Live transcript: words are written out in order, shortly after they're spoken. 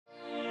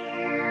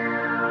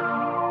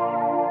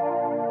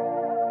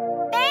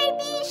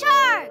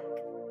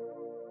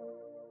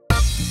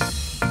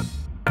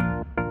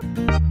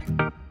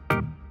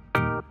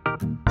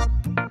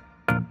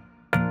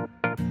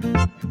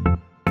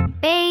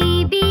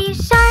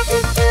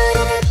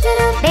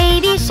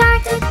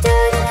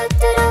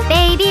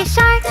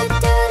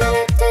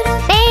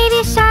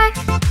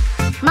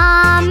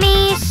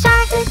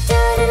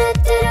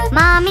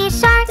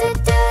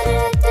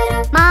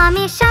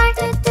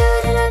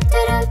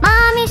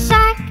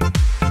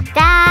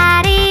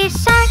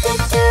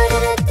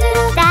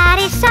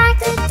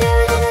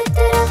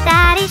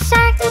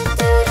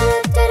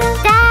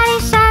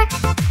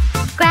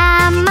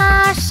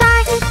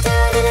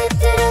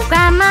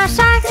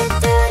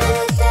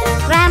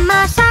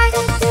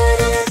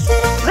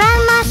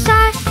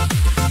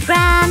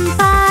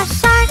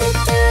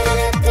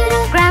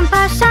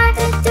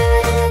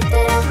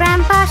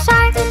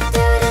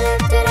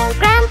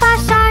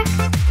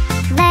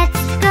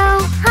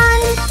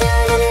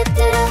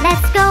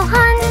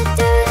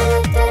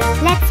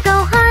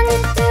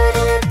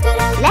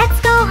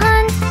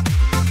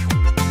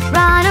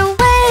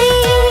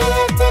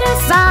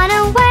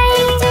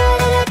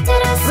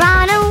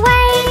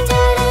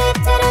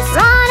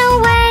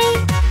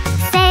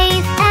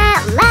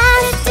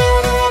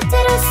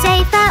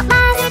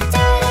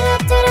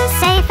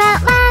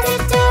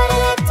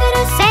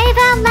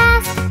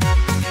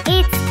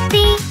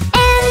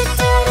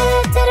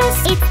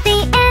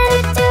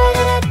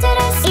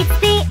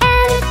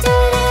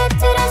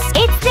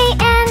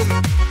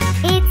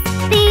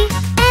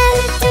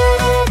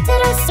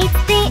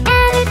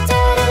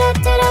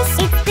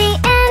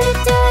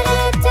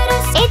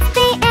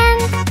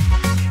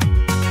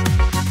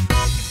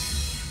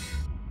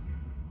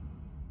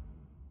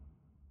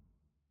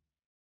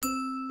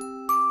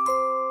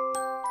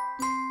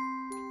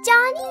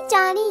Johnny,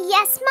 Johnny,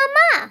 yes,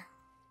 Mama.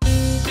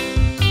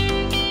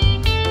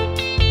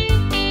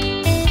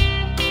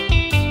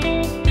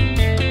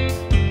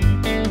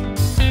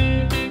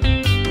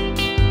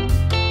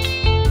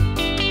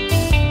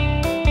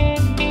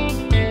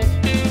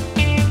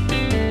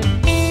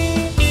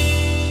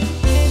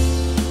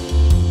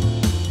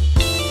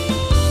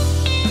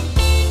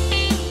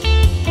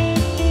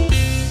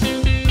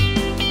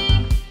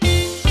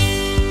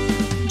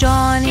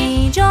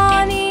 Johnny,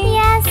 Johnny,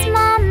 yes,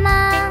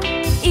 Mama.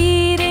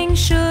 Eating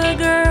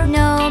sugar,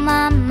 no,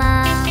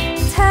 Mama.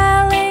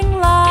 Telling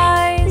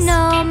lies,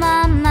 no,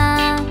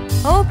 Mama.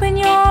 Open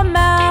your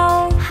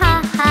mouth,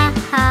 ha, ha,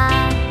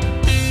 ha.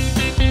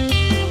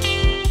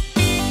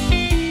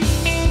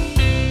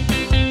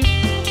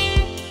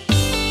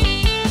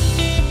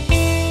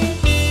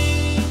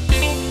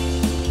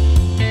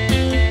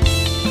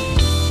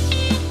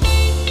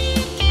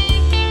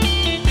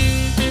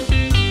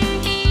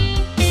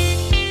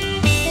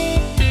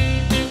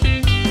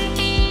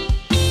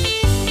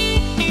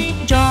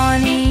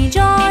 Johnny,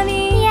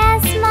 Johnny,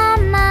 yes,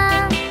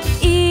 Mama.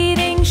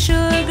 Eating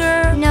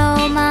sugar,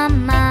 no,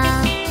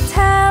 Mama.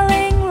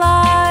 Telling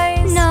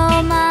lies,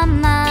 no,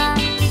 Mama.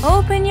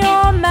 Open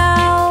your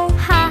mouth,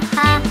 ha,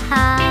 ha,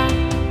 ha.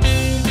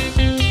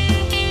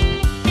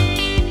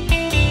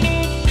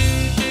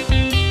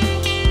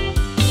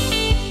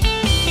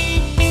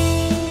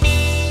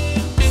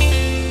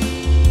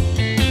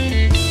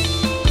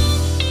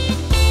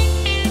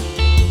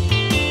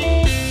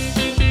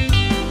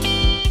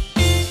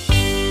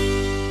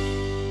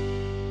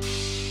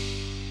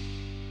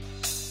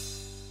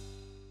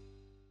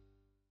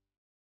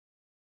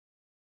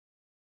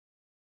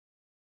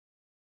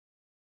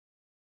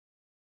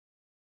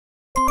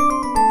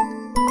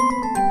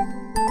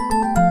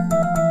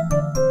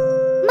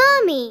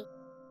 Mommy.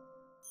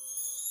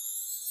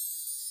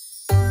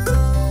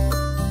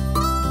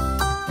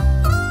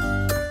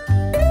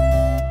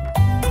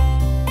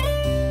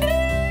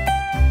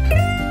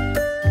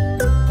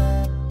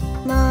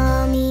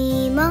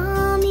 Mommy,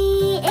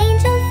 Mommy,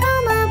 angel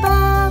from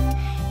above,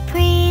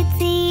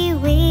 pretty,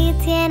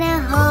 witty, and a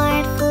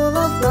heart full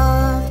of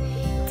love,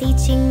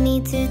 teaching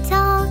me to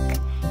talk,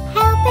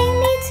 helping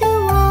me to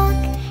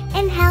walk,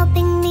 and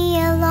helping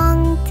me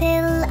along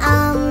till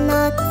I'm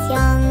not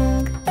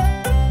young.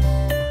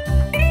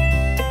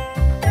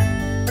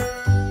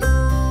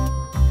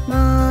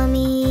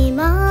 Mommy,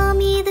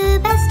 Mommy, the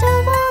best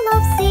of all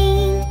I've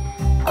seen,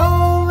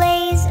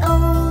 always,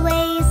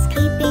 always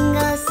keeping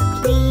us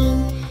clean,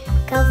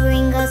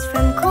 covering us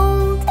from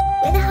cold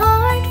with a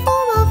heart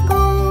full of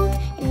gold,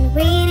 and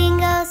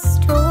reading us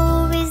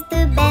stories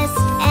the best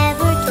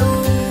ever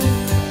told.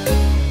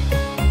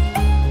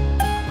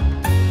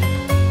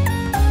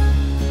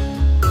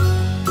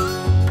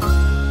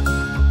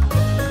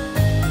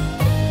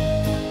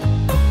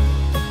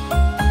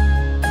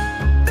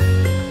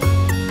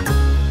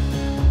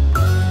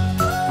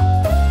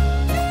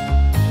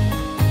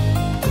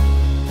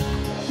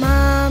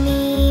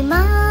 Mommy,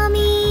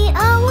 Mommy,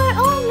 our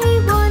only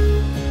one,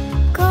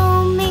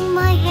 combing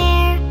my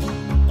hair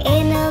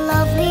in a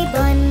lovely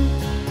bun,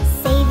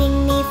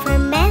 saving me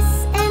from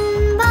mess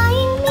and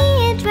buying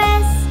me a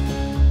dress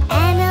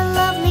and a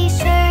lovely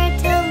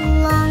shirt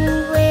along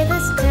with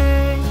a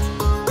skirt.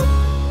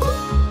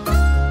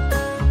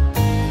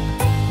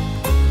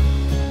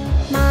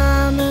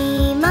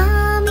 Mommy,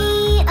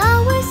 Mommy,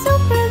 our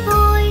super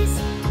voice,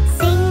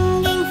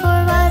 singing for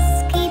us,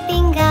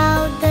 keeping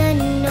out the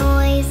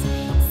noise,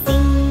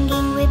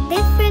 singing with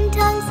different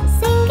tongues,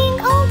 singing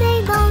all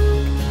day long,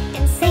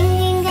 and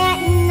singing at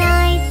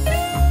night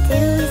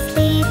till we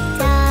sleep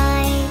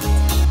tight.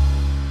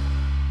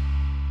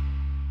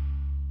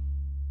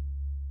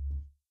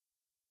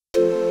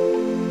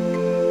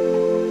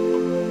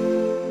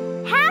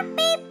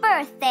 Happy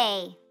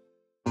birthday!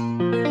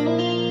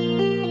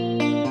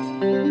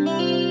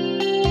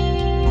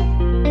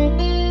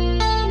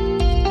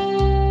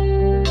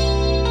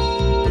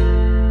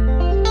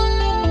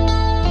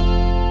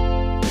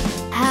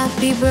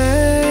 Happy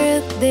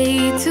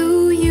birthday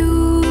to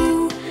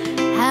you.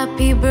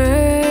 Happy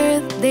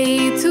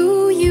birthday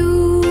to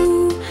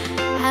you.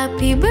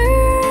 Happy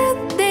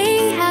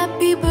birthday,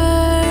 happy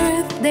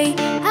birthday,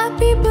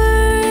 happy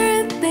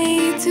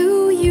birthday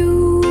to you.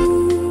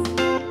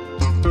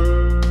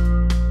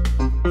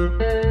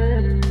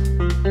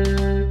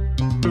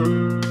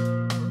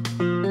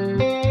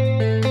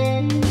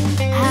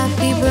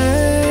 Happy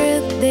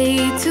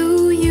birthday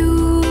to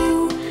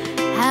you.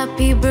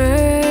 Happy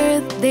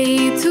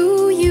birthday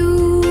to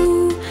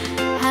you.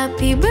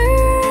 Happy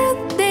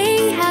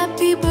birthday,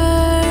 happy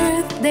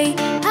birthday,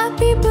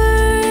 happy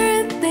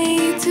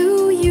birthday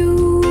to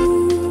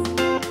you.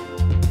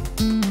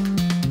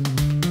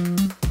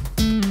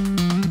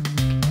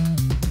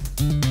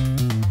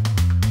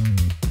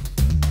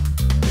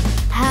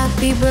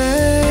 Happy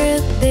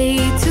birthday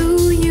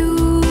to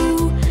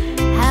you.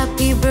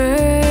 Happy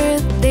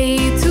birthday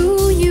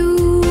to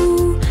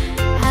you.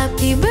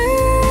 Happy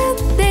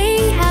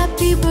birthday,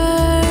 happy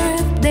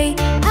birthday,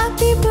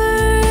 happy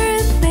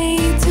birthday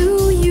to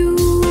you.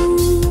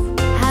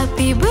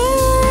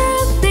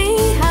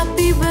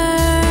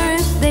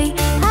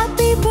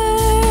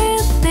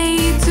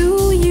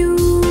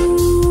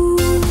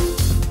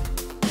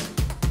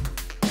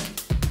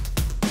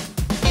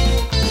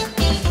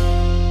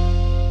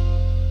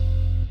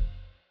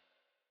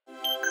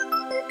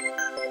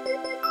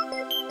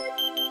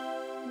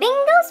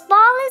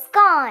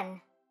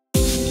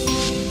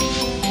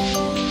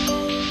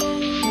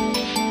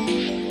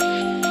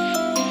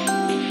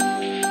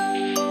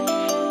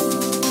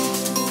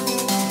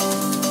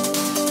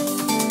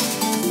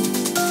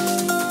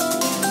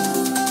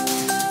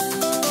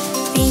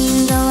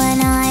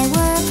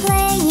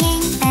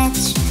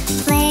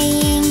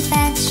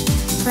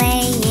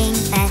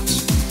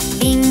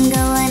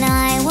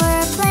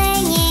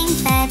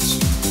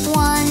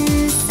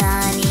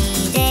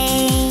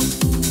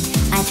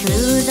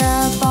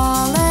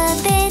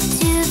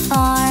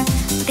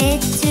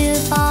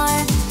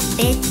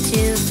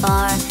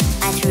 far.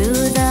 I threw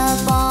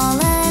the ball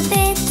a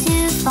bit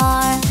too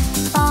far,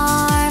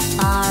 far,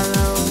 far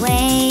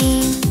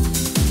away.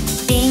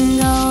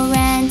 Bingo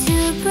ran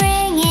to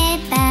bring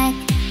it back,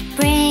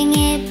 bring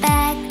it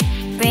back,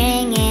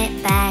 bring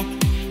it back.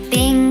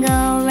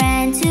 Bingo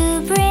ran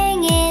to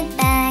bring it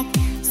back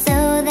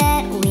so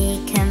that we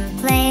can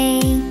play.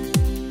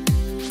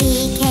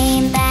 He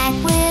came back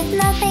with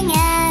nothing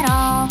at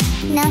all,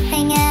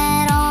 nothing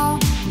at all,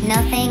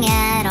 nothing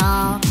at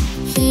all.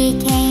 He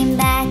came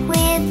back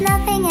with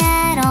nothing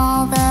at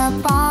all.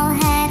 The ball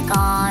had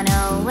gone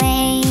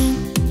away.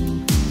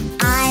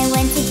 I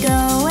went to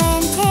go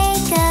and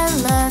take a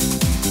look,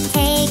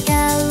 take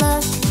a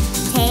look,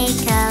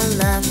 take a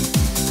look.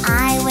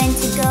 I went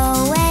to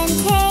go and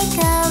take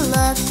a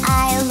look.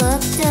 I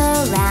looked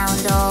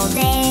around all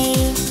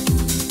day.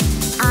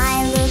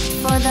 I looked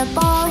for the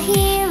ball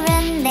here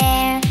and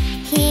there,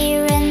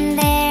 here and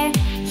there,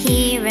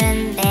 here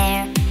and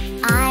there.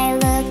 I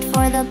looked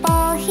for the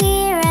ball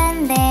here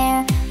and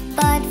there,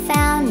 but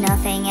found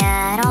nothing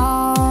at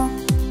all.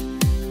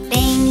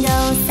 Bingo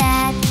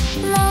sat,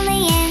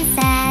 lonely and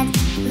sad,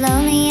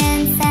 lonely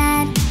and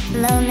sad,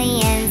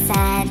 lonely and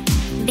sad.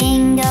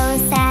 Bingo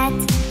sat,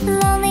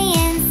 lonely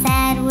and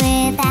sad,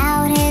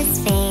 without his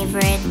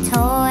favorite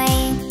toy.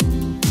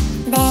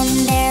 Then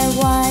there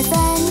was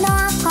a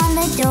knock on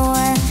the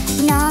door,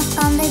 knock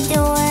on the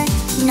door,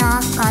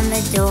 knock on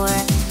the door.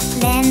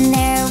 Then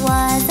there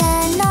was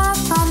a knock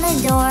on the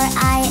door.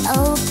 I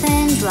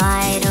opened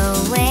right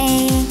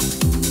away.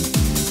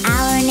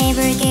 Our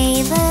neighbor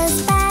gave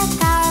us back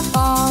our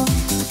ball,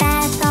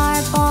 back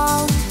our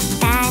ball,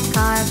 back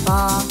our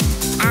ball.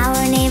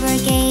 Our neighbor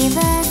gave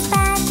us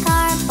back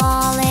our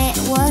ball. It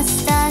was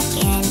stuck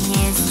in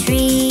his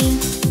tree.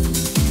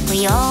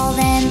 We all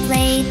then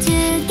played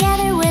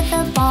together with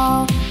the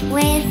ball,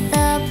 with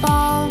the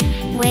ball,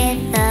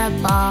 with the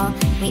ball.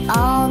 We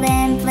all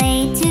then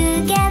played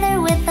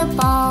together with the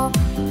ball,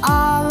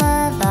 all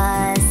of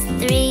us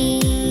three.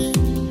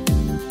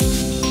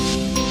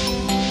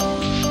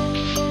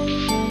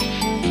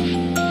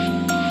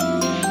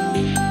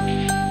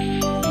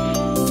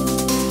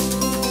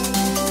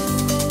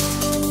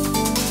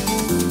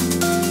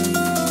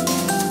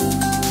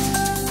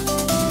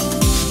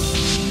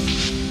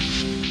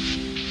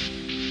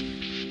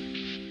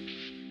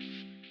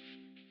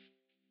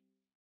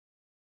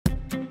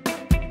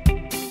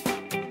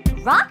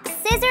 Rock,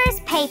 scissors,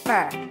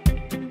 paper.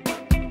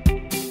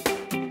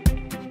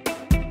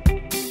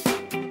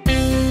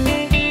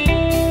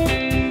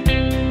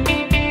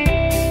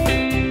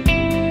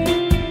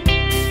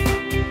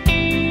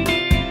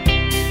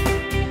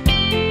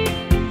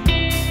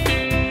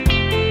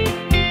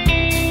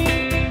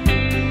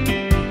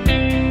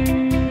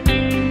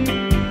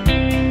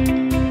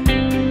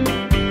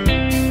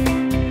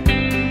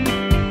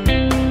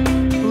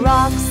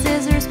 Rock,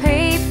 scissors,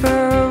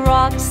 paper,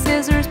 rock,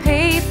 scissors,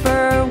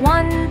 paper.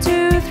 1,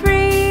 2,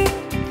 3,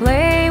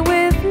 play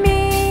with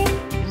me.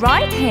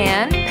 Right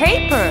hand,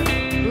 paper,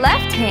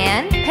 left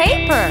hand,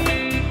 paper.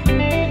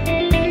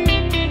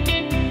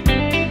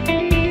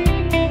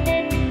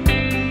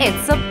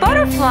 It's a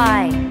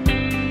butterfly.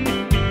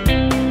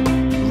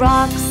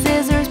 Rock,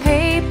 scissors,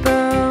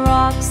 paper,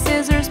 rock,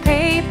 scissors,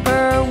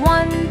 paper.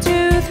 1,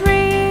 2,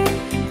 3,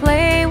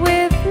 play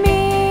with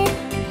me.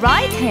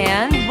 Right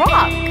hand,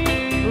 rock,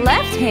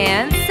 left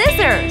hand,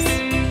 scissors.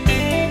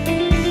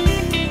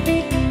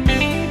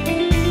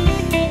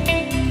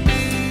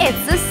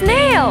 It's a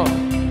snail.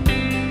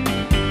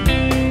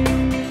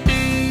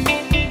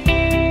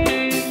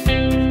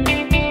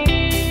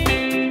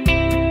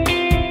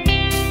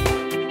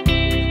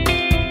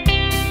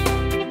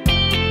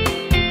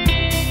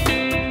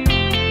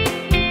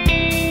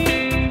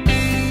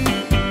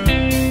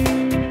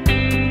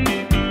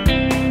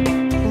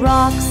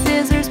 Rock,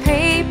 scissors,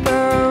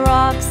 paper,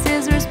 rock,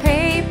 scissors,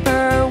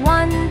 paper.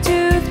 1,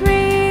 2,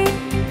 3,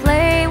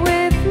 play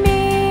with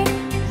me.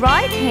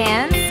 Right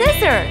hand,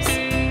 scissors,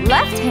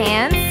 left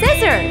hand,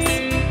 scissors.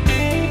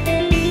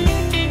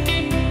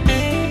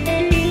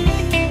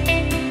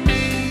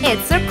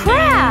 It's a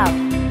crab.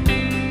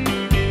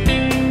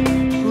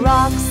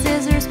 Rock,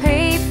 scissors,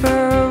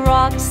 paper,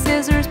 rock,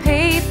 scissors,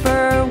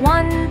 paper.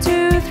 1,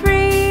 2,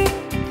 3,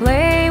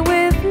 play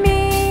with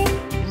me.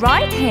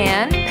 Right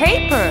hand,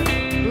 paper,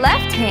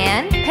 left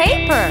hand,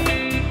 paper.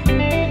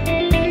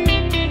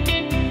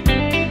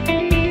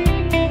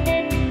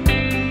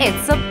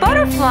 It's a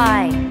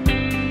butterfly.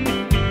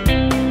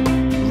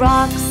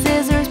 Rock,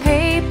 scissors,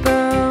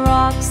 paper,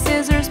 rock,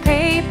 scissors,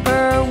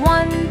 paper.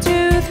 1,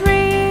 2,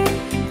 3,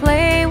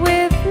 play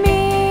with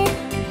me.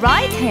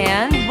 Right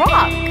hand,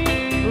 rock,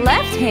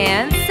 left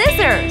hand,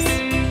 scissors.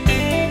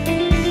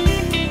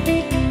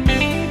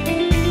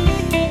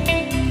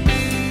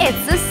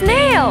 It's a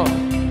snail.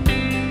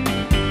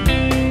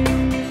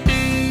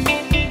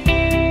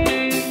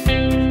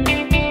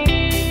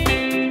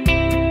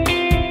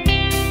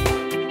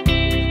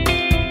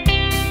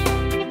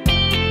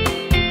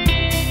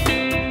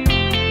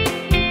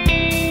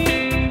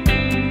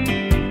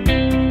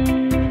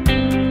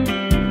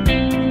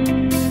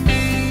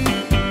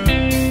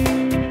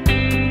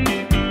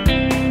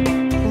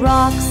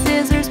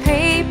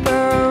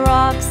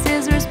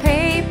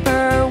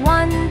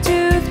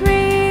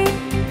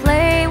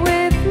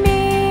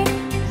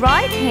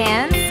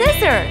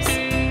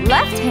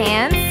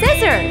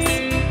 scissors.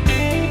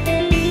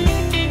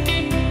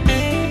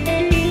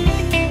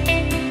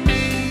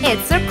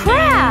 It's a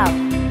crab.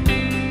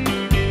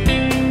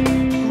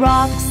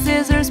 Rock,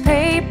 scissors,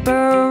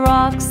 paper,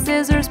 rock,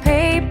 scissors,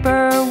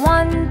 paper.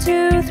 1,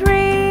 2,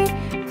 3,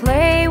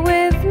 play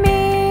with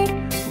me.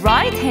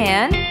 Right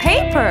hand,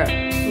 paper.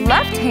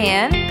 Left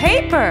hand,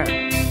 paper.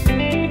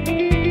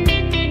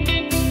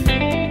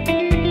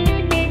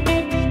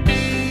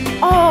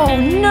 Oh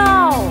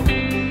no!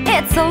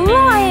 It's a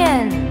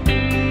lion!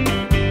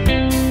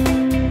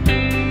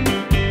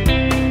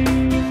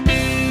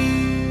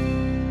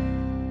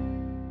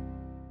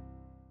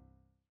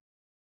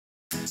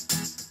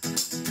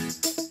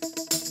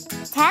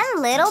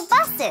 Little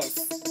buses.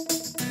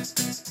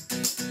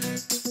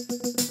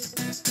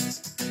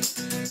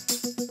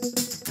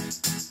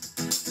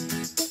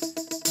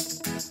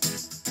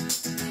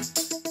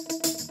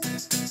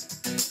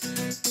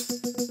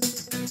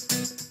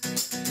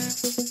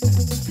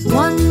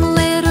 One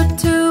little,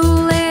 two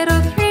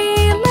little,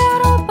 three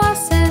little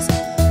buses.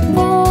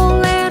 4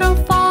 little,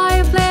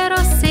 5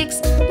 little,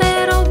 6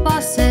 little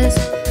buses.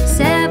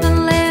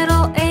 7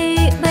 little,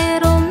 8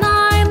 little,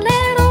 9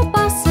 little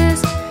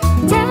buses.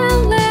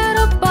 10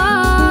 little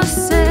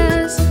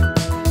buses.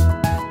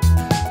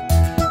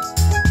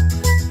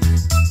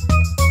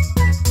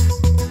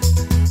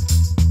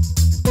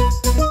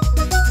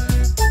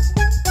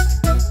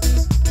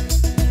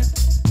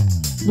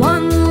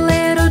 One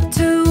little,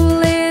 two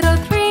little,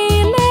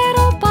 3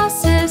 little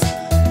buses.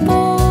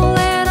 4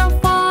 little,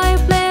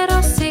 5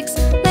 little, 6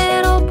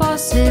 little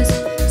buses.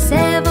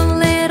 7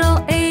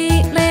 little,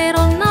 8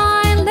 little,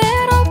 9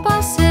 little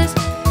buses.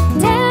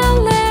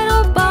 10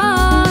 little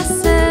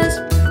buses.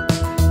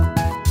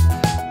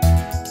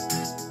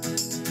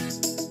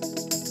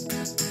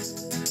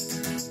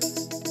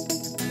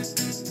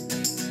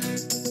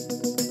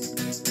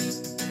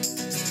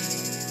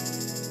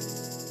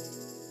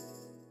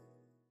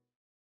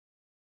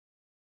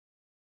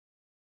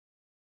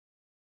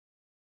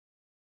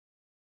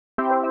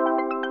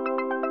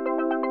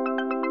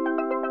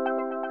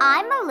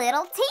 I'm a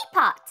little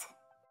teapot.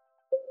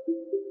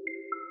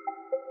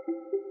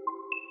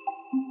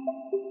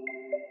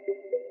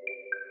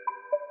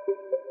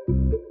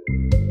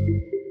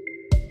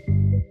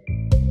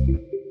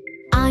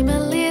 I'm a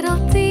little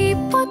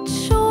teapot,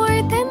 short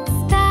and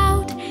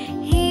stout.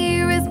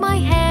 Here is my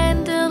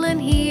handle and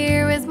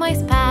here is my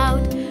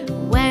spout.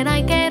 When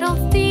I get all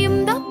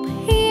steamed up,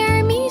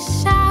 hear me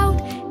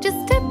shout.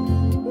 Just tip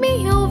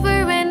me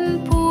over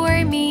and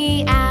pour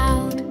me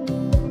out.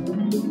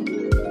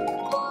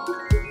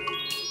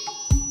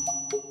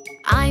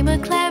 I'm a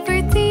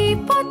clever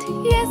teapot,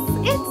 yes,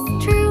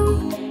 it's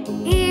true.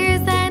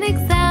 Here's an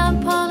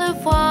example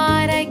of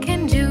what I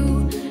can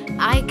do.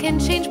 I can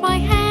change my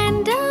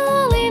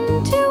handle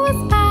into a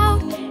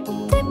spout.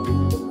 Tip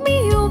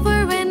me over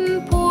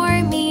and pour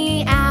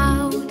me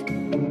out.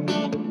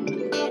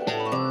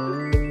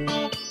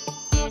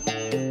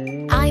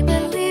 I'm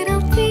a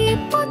little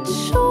teapot,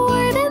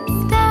 short and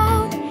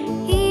stout.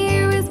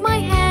 Here is my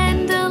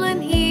handle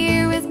and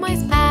here is my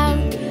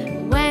spout.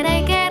 When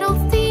I get all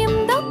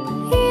steamed up,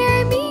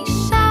 hear me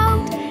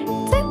shout.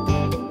 Tip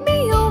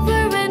me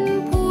over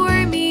and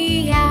pour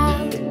me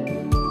out.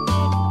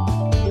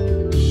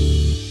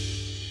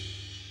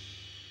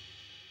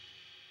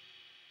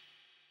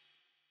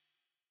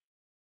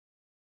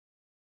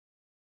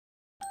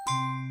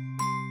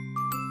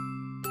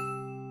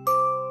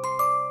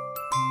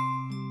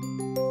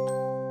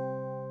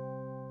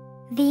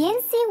 The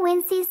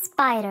Incy-Wincy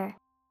Spider.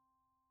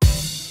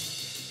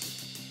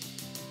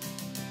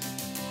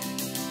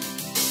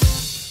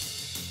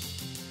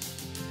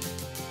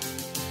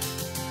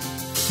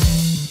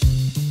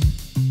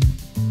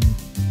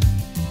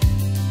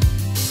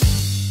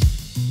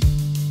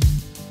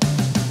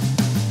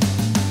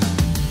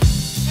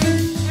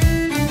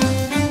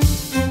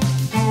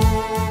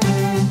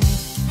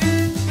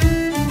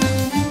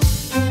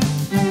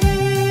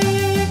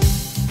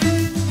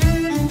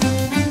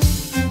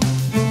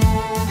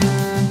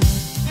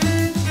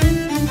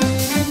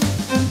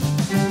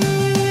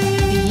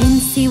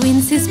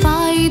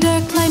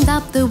 Spider climbed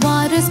up the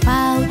water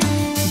spout.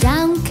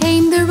 Down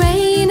came the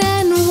rain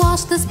and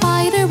washed the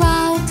spider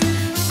out.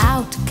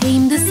 Out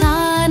came the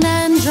sun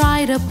and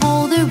dried up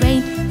all the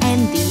rain.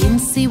 And the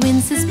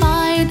Incy-Wincy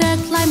Spider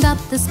climbed up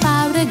the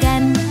spout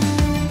again.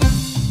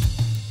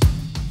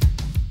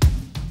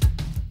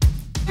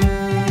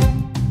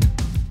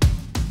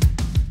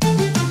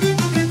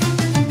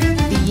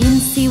 The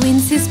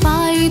Incy-Wincy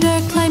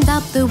Spider climbed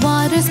up the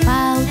water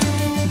spout.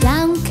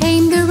 Down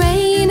came the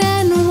rain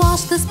and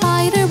washed the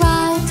spider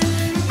out.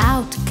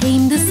 Out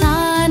came the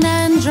sun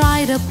and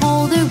dried up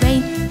all the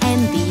rain.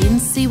 And the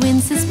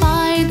Incy-Wincy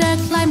Spider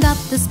climbed up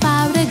the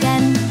spout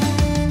again.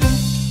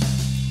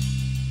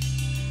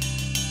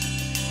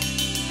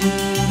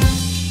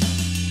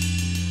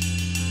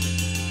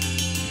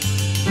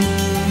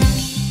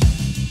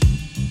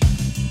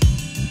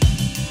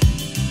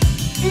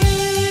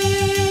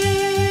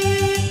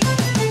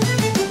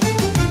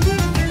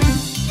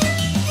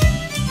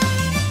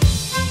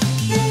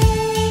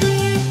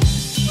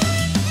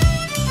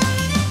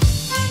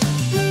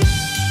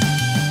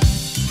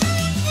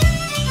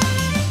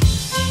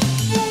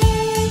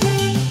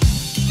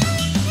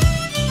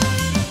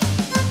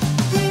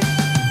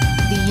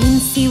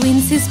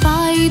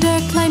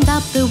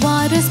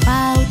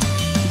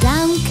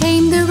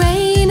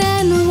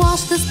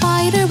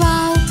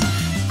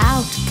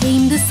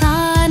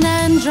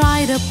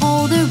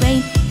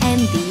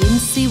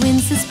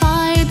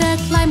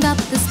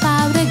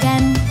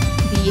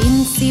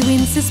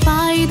 wincy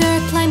spider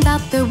climbed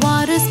up the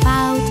water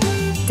spout.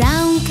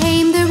 Down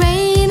came the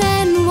rain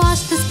and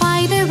washed the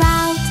spider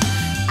out.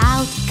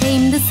 Out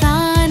came the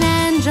sun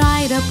and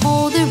dried up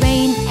all the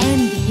rain,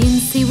 and the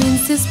incy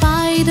wincy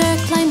spider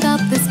climbed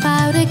up the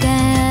spout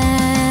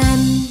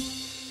again.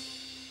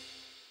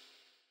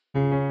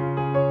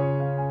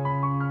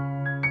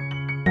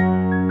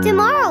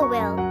 Tomorrow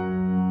will.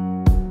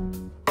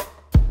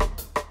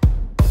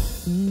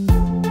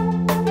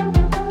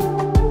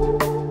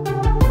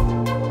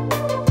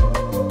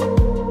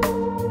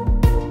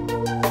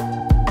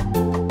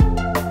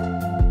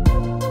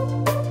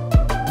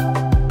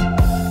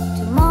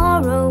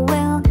 Tomorrow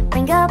will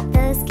bring up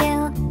the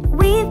skill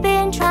we've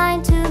been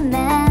trying to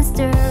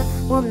master.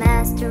 We'll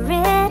master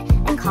it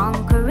and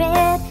conquer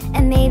it,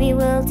 and maybe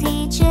we'll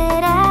teach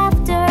it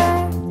after.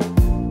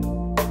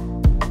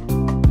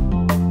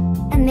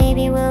 And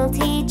maybe we'll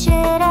teach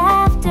it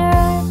after.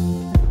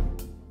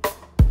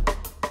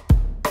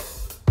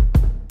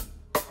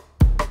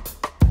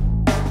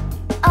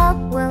 Up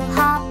we'll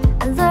hop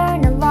and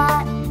learn a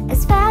lot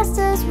as fast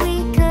as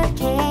we could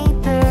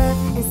caper,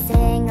 and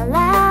sing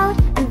aloud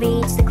and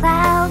reach the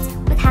clouds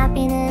with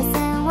happiness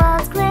and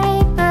wild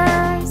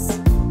scrapers.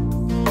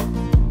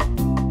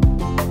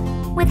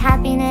 With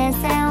happiness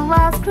and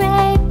wild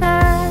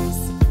scrapers.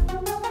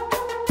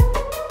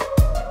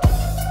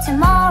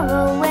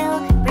 Tomorrow will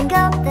bring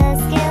up the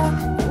skill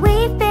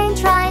we've been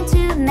trying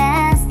to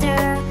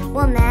master.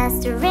 We'll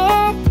master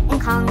it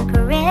and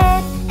conquer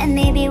it, and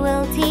maybe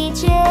we'll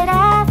teach it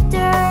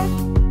after.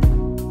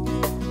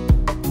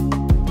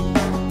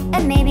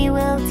 And maybe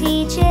we'll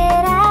teach it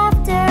after.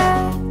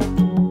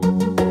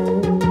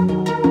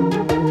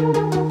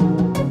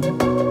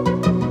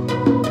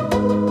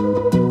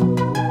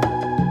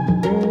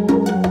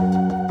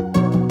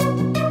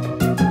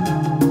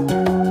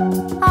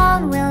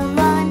 On we'll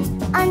run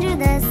under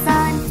the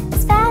sun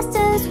as fast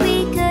as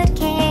we could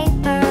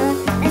caper,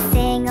 and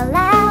sing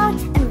aloud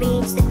and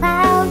reach the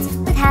clouds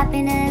with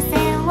happiness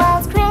and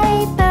wild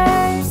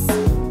scrapers.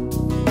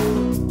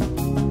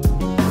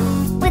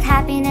 With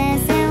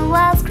happiness and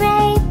wild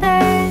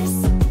scrapers.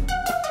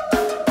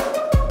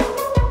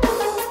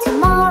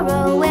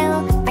 Tomorrow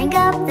will bring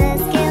up the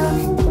skill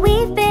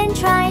we've been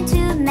trying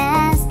to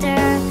master.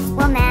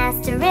 We'll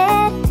master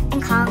it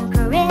and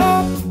conquer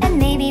it, and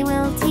maybe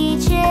we'll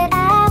teach it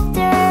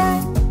after.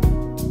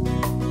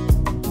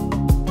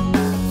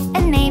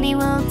 And maybe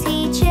we'll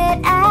teach it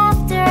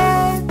after.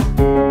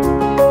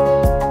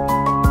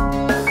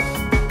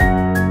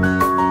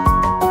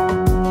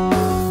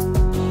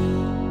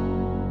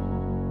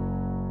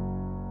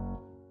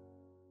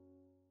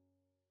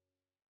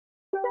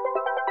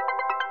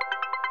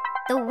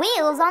 The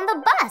wheels on the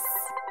bus.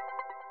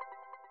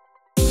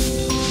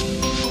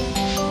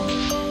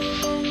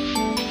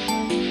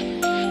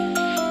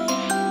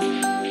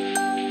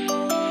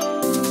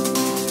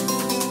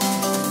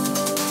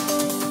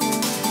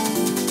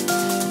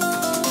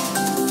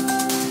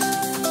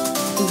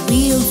 The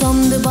wheels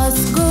on the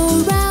bus go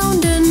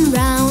round and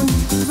round,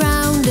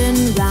 round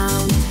and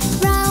round,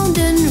 round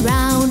and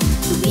round.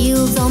 The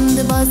wheels on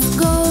the bus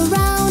go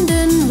round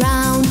and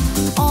round,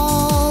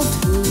 all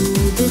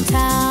through the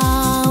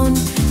town.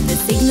 The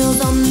signals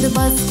on the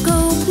bus go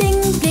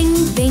bling, bling,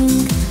 bling,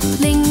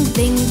 bling,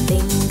 bling,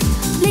 bling,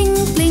 bling,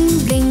 bling,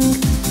 bling.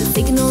 The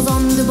signals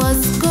on the bus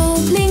go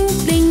bling,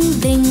 bling,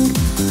 bling,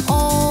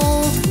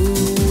 all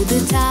through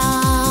the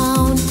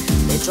town.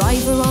 The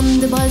driver on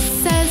the bus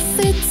says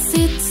sit,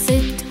 sit,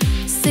 sit,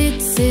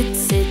 sit, sit,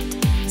 sit,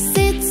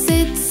 sit,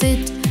 sit,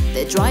 sit.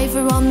 The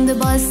driver on the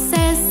bus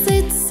says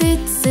sit,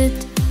 sit,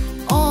 sit,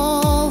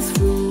 all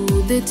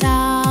through the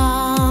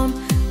town.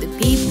 The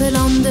people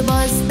on the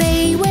bus,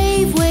 they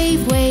wave,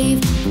 wave,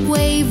 wave,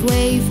 wave,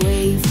 wave,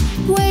 wave,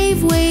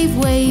 wave, wave,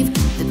 wave.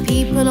 The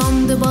people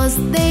on the bus,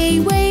 they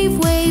wave,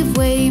 wave,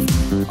 wave,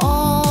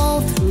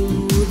 all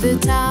through the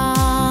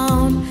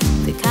town.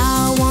 The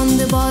cow on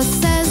the bus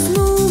says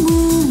moo,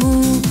 moo,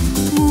 moo,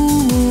 moo,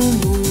 moo,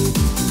 moo,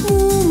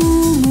 moo,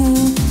 moo,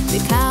 moo. The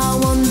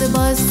cow on the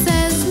bus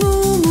says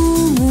moo,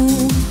 moo,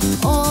 moo,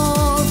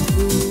 all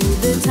through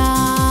the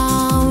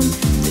town.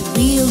 The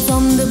wheels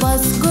on the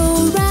bus go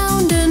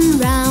round and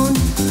round,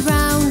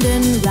 round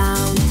and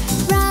round,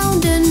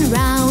 round and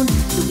round.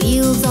 The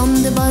wheels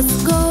on the bus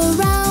go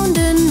round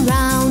and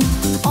round,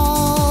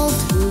 all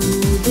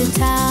through the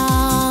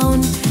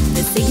town.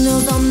 The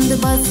signals on the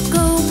bus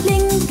go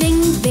bling,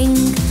 bling, bling,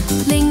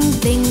 bling,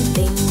 bling,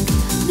 bling,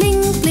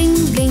 bling, bling,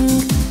 bling.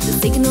 The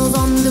signals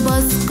on the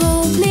bus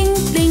go bling,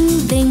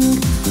 bling, bling,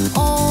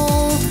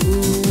 all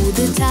through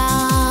the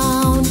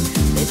town.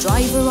 The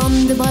driver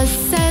on the bus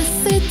says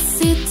sit,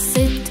 sit,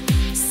 sit,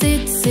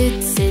 sit,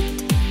 sit, sit,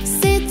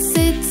 sit,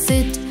 sit,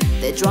 sit.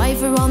 The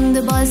driver on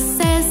the bus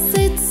says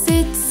sit,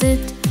 sit,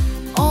 sit,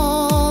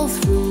 all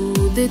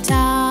through the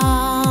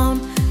town.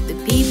 The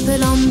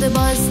people on the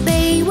bus,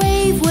 they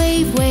wave,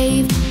 wave,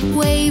 wave,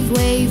 wave,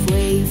 wave,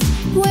 wave,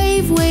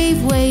 wave,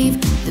 wave, wave.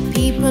 The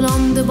people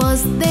on the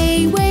bus,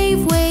 they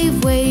wave,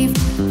 wave, wave,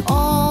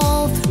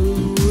 all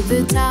through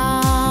the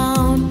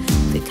town.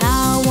 The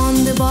cow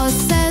on the bus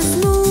says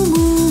moo, moo,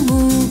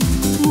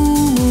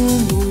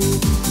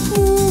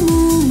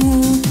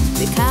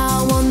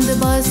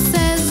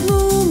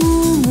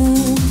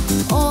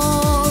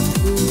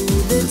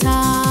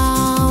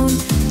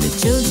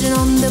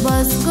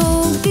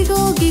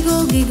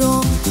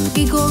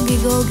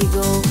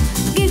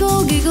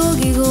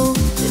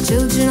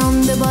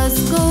 the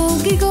bus go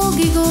giggle,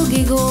 giggle,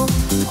 giggle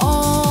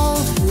all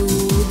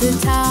through the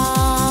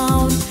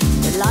town.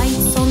 The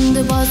lights on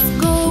the bus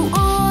go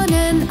on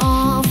and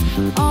off,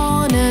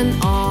 on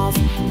and off,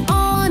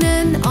 on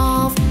and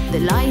off. The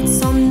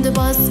lights on the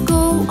bus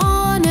go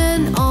on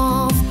and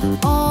off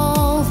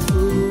all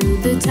through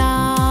the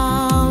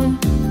town.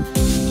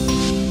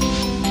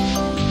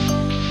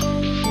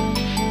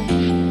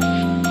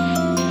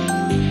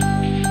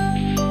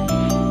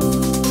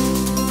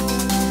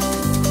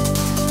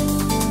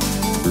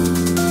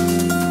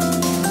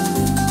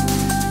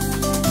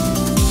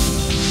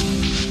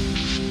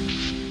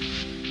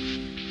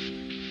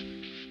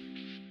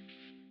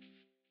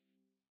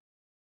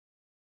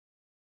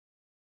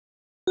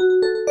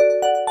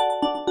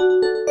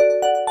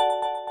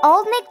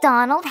 Old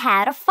MacDonald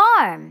had a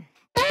farm.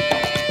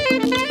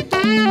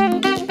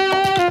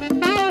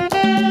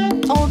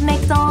 Old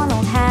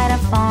MacDonald had a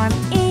farm,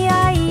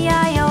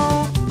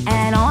 E-I-E-I-O.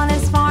 And on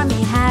his farm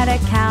he had a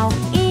cow,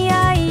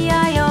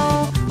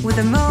 E-I-E-I-O. With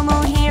a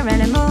moo-moo here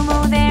and a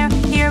moo-moo there,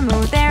 here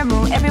moo, there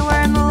moo,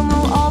 everywhere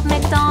moo-moo. Old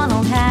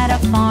MacDonald had a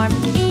farm,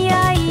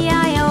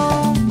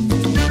 E-I-E-I-O.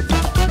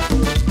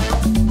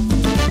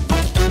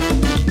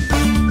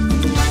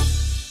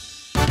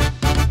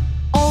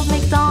 Old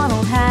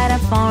MacDonald had a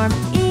farm,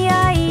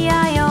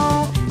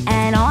 E-I-E-I-O.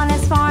 And on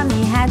his farm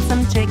he had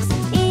some chicks,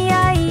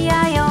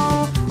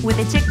 E-I-E-I-O. With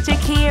a chick chick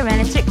here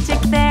and a chick chick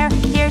there,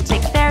 here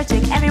chick, there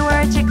chick,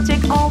 everywhere chick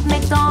chick. Old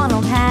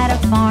MacDonald had a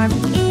farm,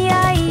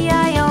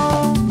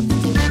 E-I-E-I-O.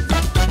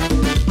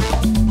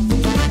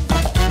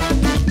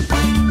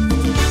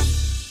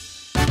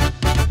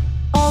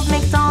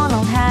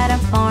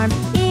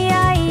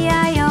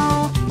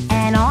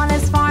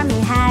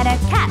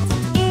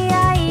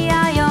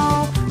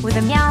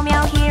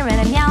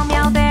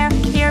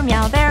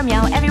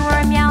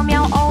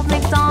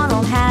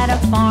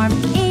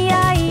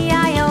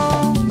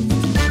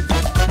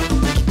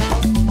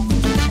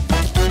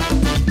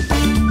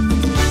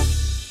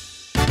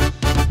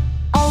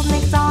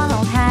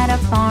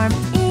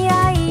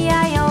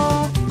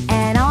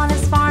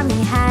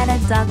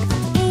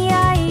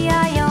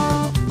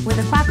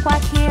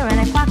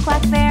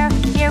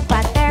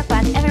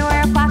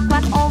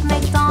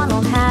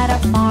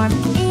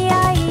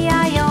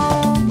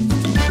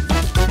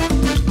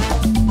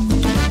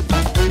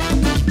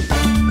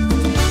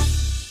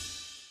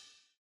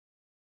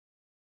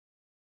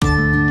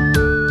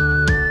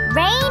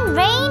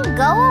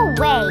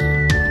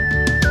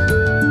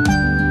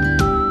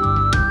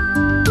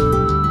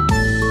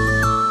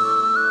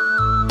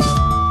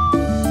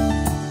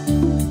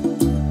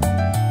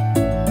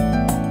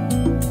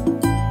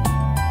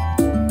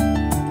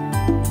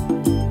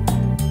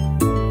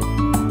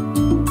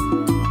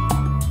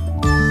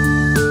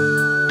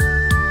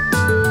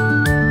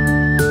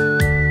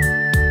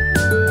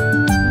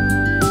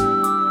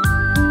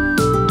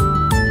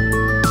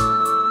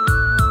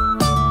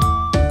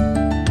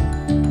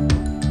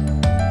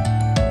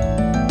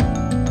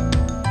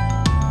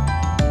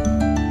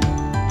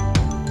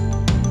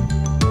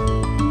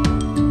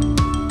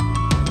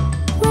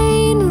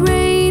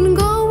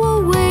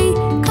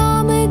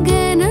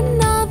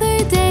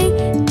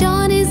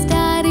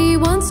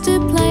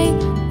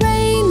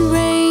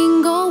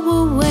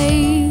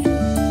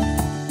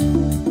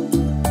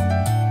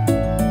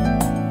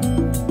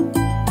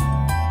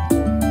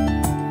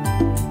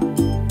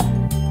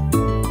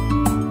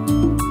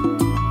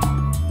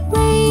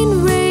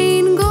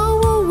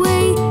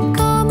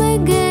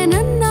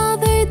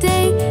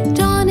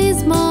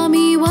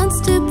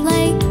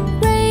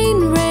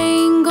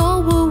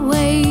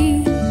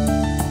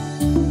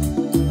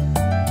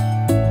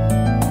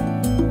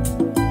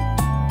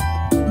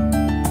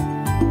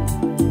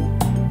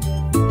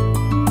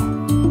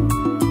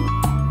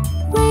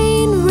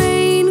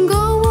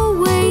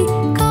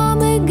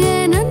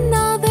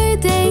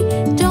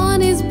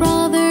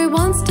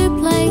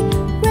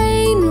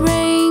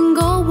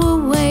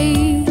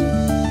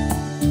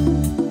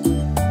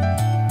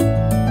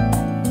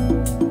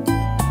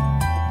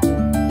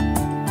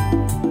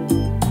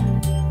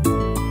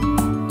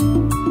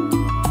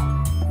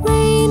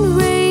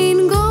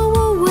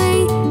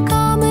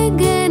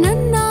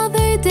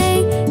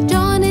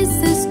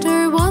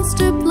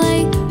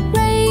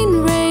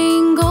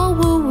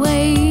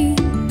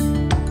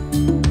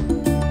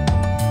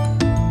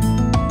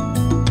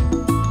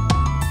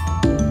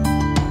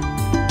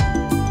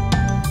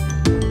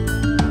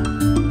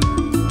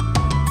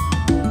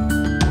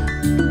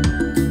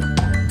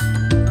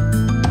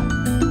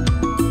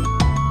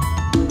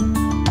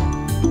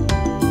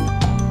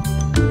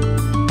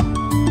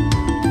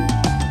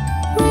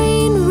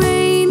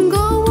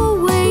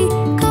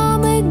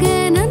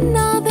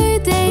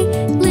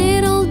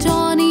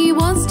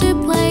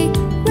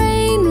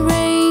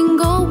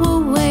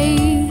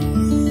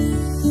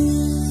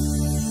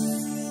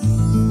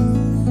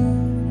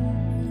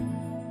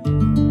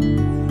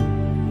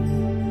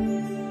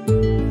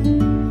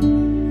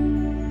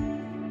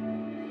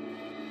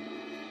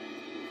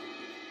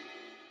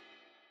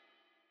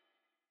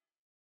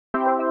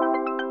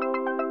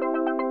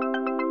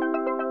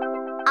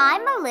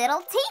 I'm a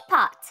little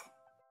teapot.